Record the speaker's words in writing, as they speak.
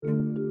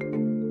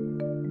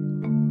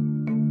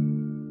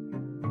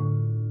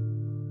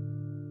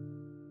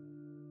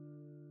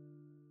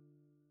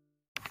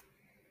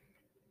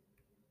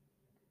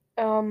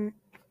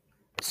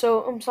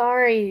So I'm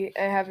sorry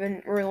I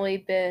haven't really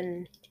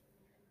been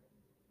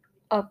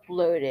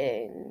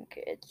uploading.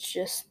 It's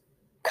just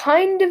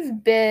kind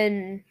of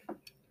been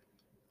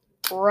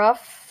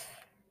rough,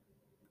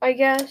 I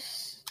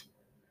guess.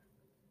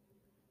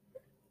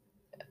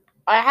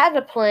 I had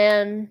a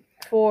plan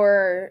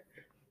for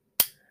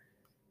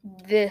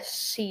this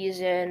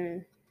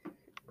season,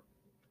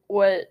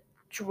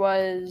 which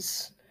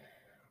was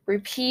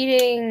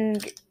repeating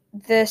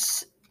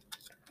this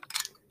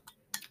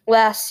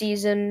last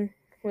season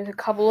with a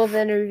couple of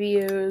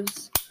interview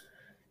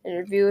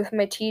with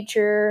my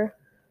teacher,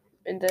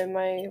 and then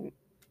my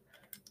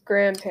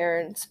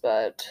grandparents,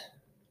 but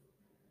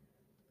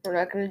we're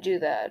not going to do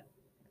that.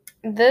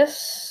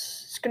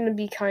 This is going to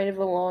be kind of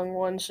a long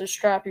one, so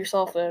strap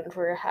yourself in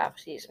for a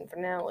half-season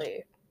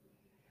finale.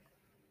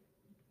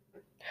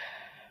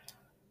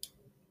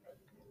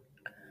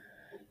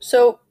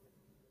 So,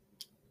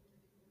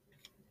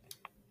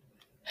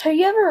 have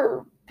you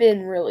ever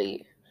been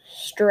really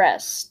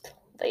stressed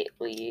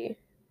lately?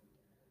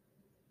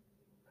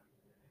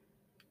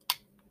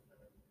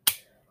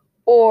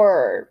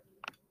 Or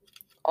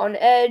on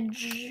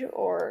edge,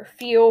 or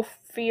feel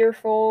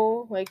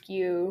fearful like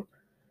you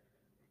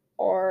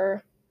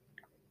are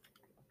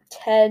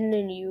 10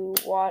 and you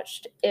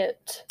watched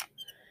It,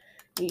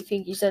 and you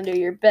think he's under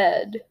your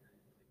bed?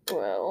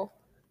 Well,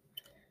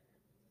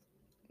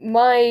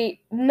 my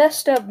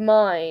messed up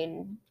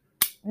mind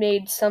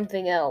made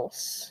something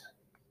else.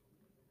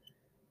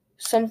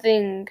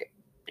 Something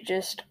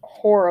just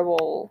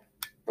horrible.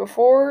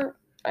 Before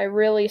I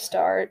really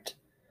start,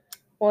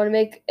 I want to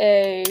make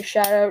a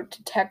shout out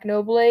to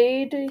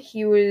Technoblade.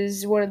 He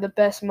was one of the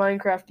best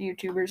Minecraft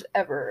YouTubers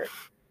ever.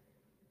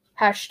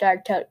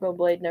 Hashtag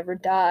Technoblade never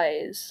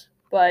dies.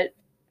 But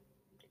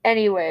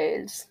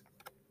anyways,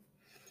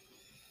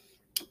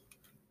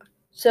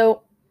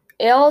 so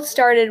it all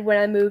started when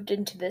I moved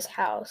into this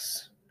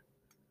house.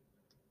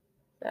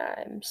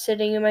 I'm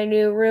sitting in my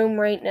new room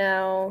right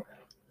now,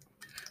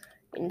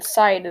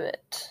 inside of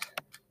it.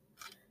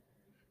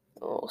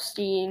 A little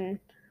scene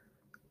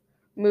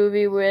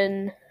movie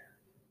when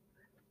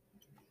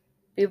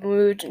people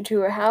moved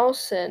into a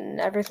house and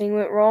everything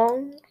went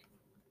wrong.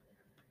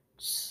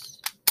 It's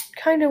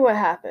kind of what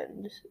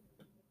happened.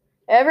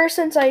 Ever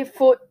since I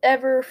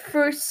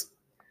first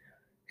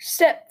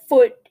stepped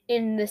foot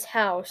in this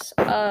house,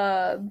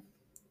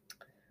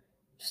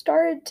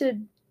 started to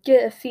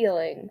get a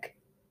feeling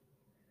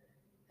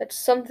that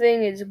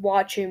something is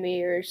watching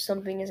me or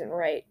something isn't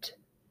right.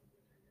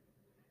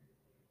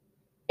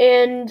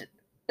 And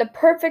the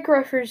perfect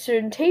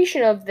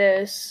representation of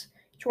this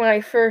is when I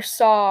first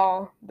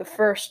saw the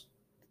first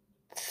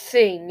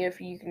thing,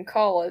 if you can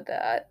call it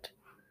that.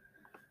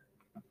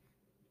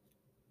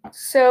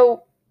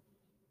 So,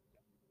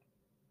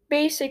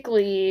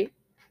 basically,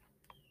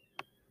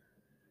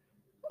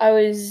 I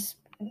was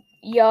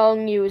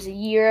young. It was a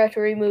year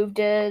after we moved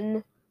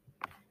in.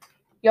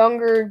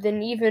 Younger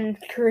than even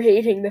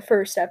creating the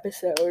first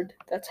episode.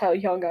 That's how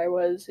young I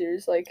was. It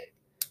was like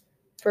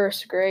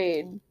first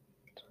grade.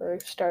 So I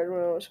started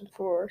when I was in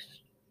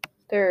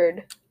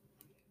third.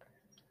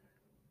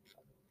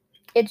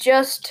 It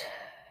just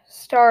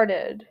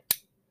started.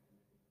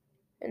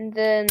 And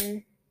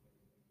then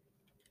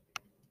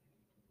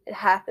it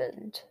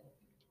happened.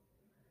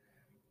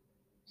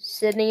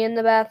 Sitting in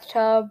the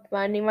bathtub,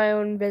 minding my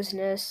own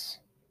business,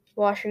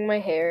 washing my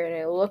hair, and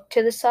I look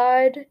to the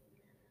side.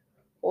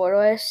 What do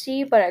I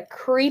see but a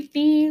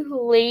creepy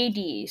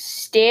lady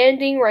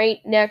standing right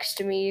next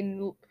to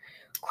me,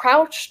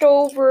 crouched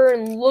over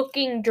and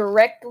looking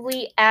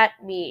directly at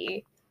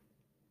me.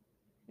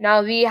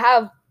 Now,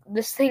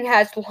 this thing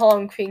has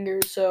long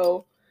fingers,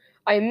 so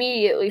I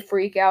immediately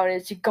freak out and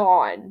it's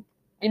gone.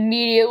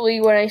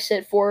 Immediately when I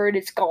sit forward,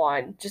 it's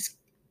gone. Just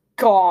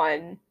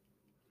gone.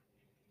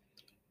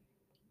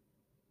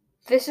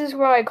 This is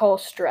what I call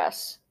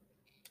stress.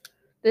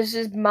 This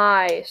is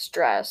my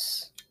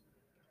stress.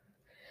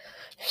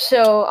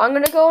 So, I'm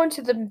gonna go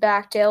into the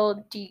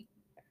backdale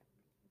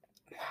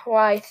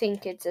why I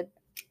think it's a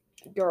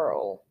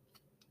girl.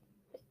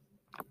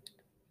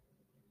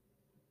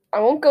 I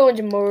won't go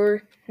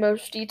into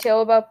most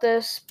detail about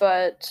this,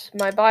 but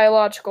my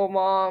biological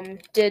mom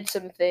did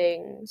some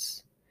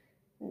things.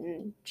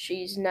 And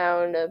she's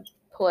now in a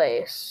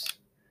place.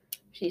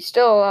 She's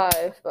still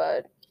alive,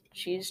 but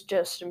she's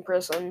just in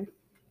prison.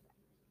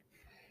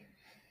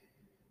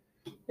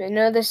 I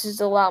know this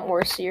is a lot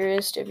more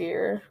serious if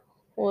you're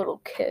a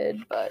little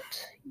kid, but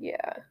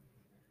yeah.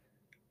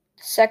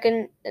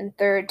 Second and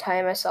third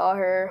time I saw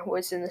her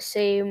was in the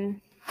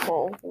same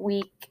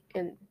week,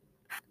 and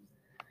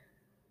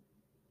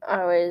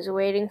I was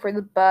waiting for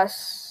the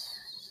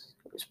bus.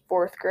 It was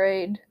fourth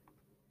grade.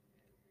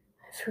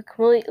 I've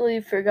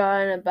completely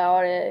forgotten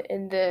about it,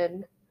 and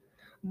then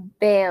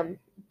bam,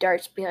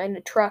 darts behind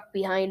a truck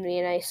behind me,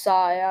 and I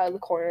saw it out of the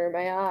corner of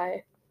my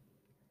eye.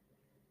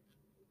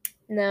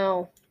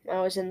 Now, I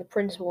was in the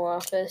principal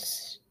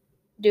office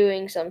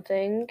doing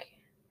something,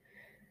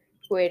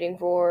 waiting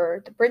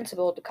for the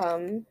principal to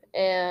come,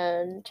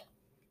 and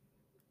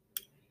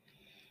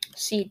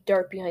see it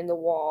dark behind the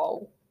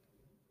wall.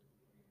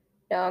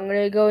 Now I'm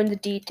gonna go into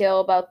detail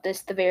about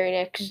this the very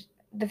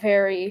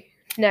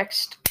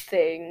next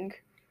thing.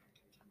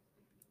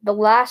 The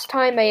last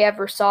time I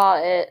ever saw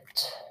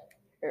it,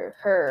 or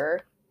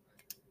her,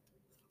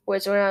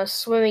 was when I was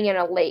swimming in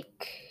a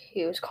lake.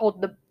 It was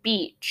called the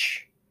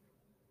beach,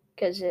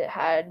 because it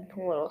had a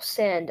little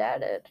sand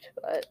at it,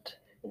 but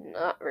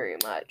not very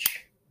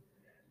much.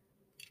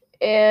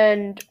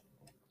 And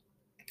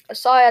I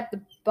saw it at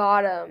the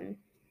bottom,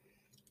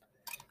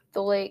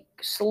 the lake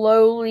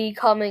slowly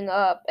coming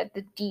up at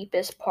the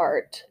deepest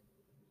part.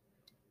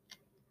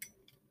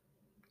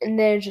 And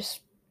then it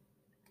just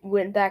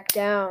went back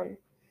down.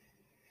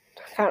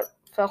 I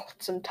felt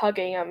some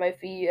tugging at my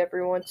feet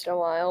every once in a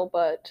while,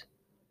 but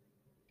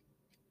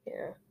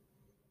yeah.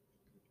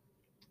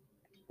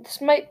 This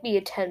might be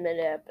a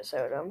 10-minute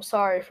episode. I'm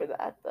sorry for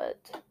that,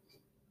 but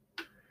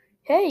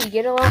hey, you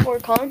get a lot more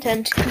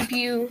content to keep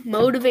you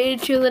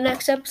motivated to the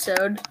next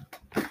episode.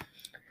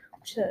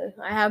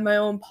 I have my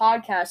own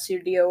podcast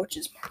studio, which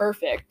is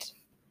perfect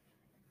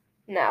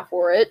now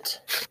for it.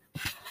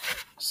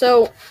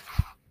 So,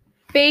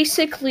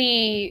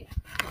 basically,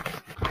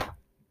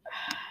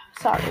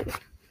 sorry,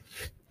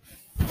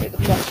 there's a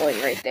muffling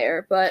right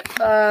there, but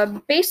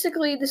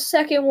basically the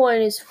second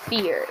one is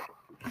fear.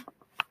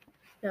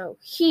 Now,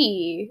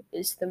 he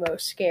is the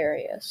most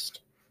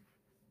scariest.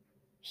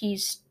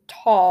 He's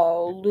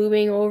tall,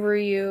 looming over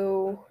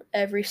you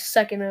every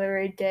second of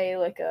every day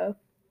like a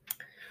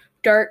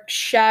dark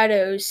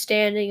shadow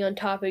standing on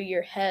top of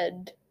your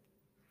head.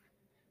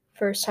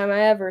 First time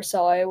I ever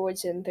saw it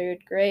was in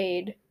 3rd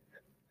grade.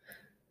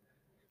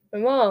 My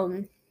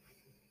mom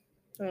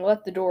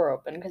left the door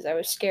open because I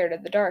was scared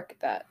of the dark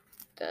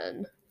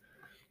then.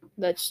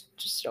 That's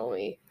just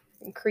only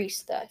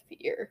increased that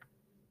fear.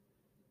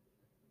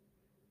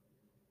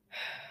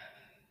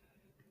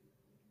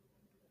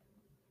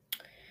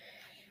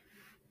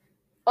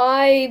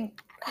 I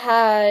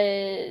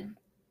had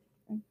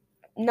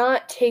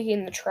not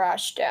taken the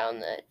trash down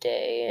that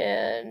day,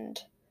 and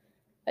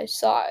I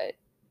saw it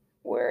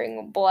wearing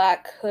a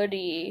black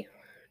hoodie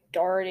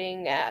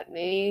darting at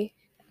me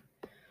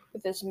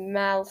with his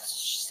mouth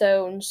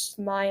sewn,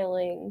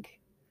 smiling,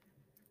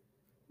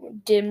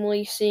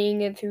 dimly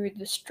seeing it through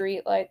the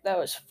streetlight that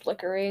was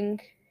flickering.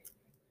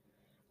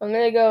 I'm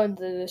gonna go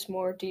into this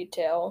more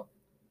detail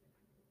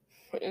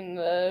in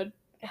the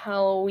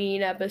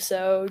Halloween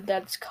episode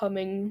that's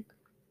coming,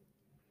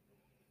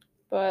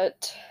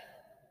 but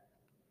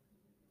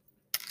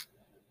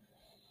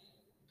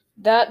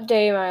that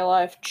day my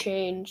life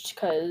changed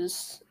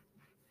because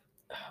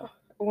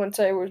once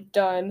I was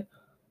done,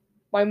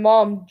 my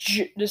mom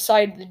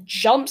decided to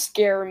jump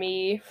scare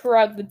me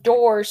throughout the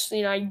door,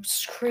 and I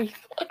screamed.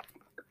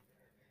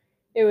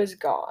 It was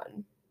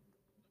gone.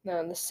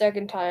 Now, the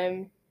second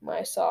time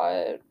I saw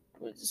it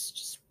was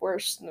just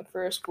worse than the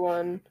first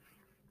one.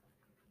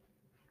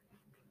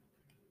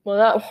 Well,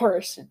 not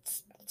worse,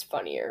 it's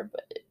funnier,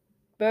 but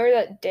remember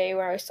that day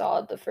where I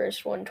saw the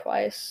first one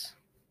twice?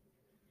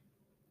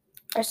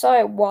 I saw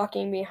it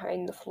walking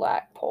behind the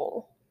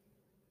flagpole.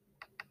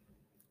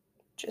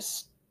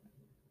 Just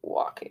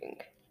walking.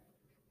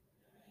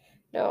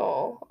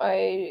 No,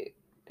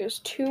 there's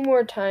 2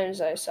 more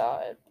times I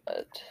saw it,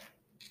 but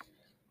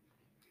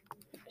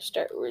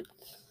start with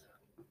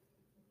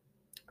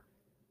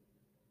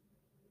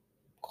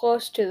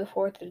close to the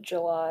 4th of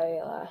July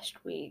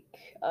last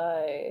week.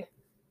 I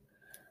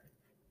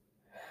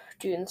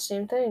doing the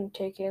same thing,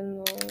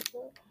 taking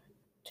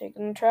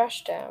the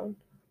trash down.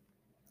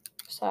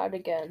 Saw it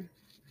again.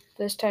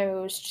 This time it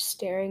was just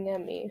staring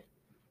at me.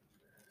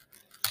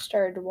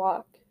 Started to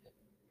walk,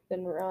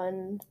 then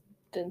run,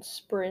 then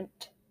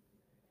sprint.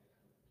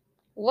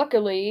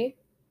 Luckily,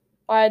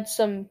 I had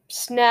some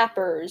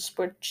snappers,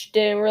 which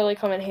didn't really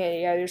come in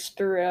handy. I just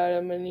threw at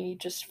him and he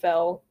just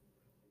fell.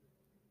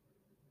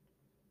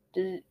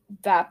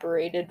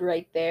 Evaporated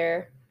right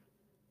there.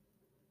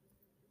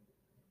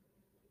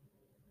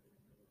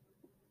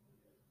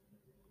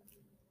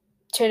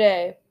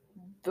 Today,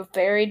 the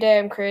very day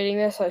I'm creating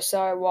this, I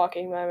saw it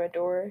walking by my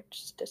door. It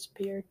just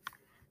disappeared.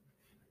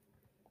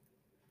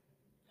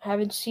 I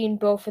haven't seen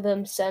both of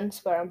them since,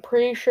 but I'm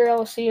pretty sure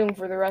I'll see them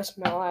for the rest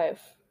of my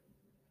life.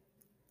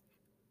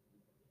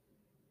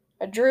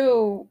 I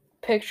drew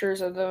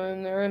pictures of them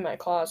and they're in my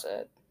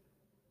closet.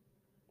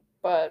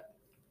 But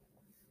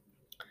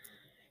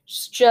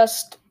it's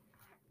just,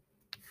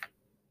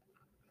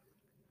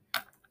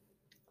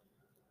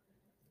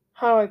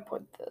 how do I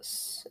put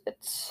this?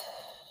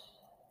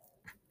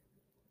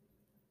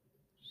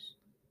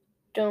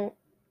 Don't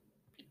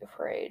be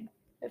afraid.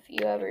 If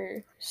you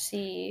ever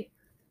see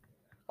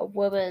a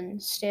woman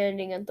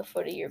standing at the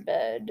foot of your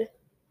bed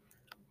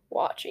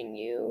watching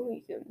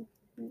you,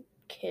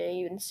 can't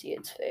even see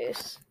its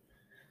face.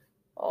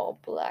 All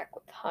black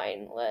with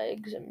hind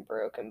legs and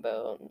broken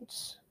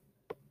bones.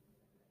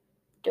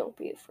 Don't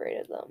be afraid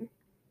of them.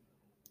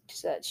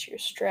 Because that's your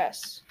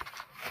stress.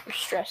 You're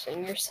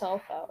stressing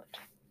yourself out.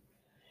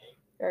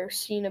 You ever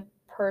seen a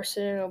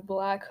person in a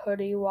black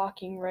hoodie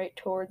walking right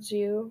towards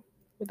you?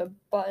 with a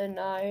button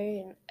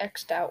eye and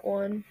X'd out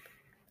one.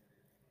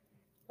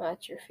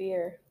 That's your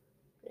fear.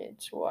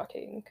 It's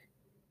walking,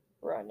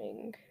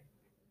 running.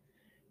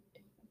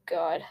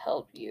 God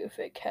help you if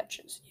it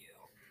catches you.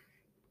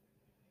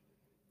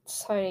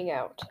 Signing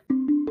out.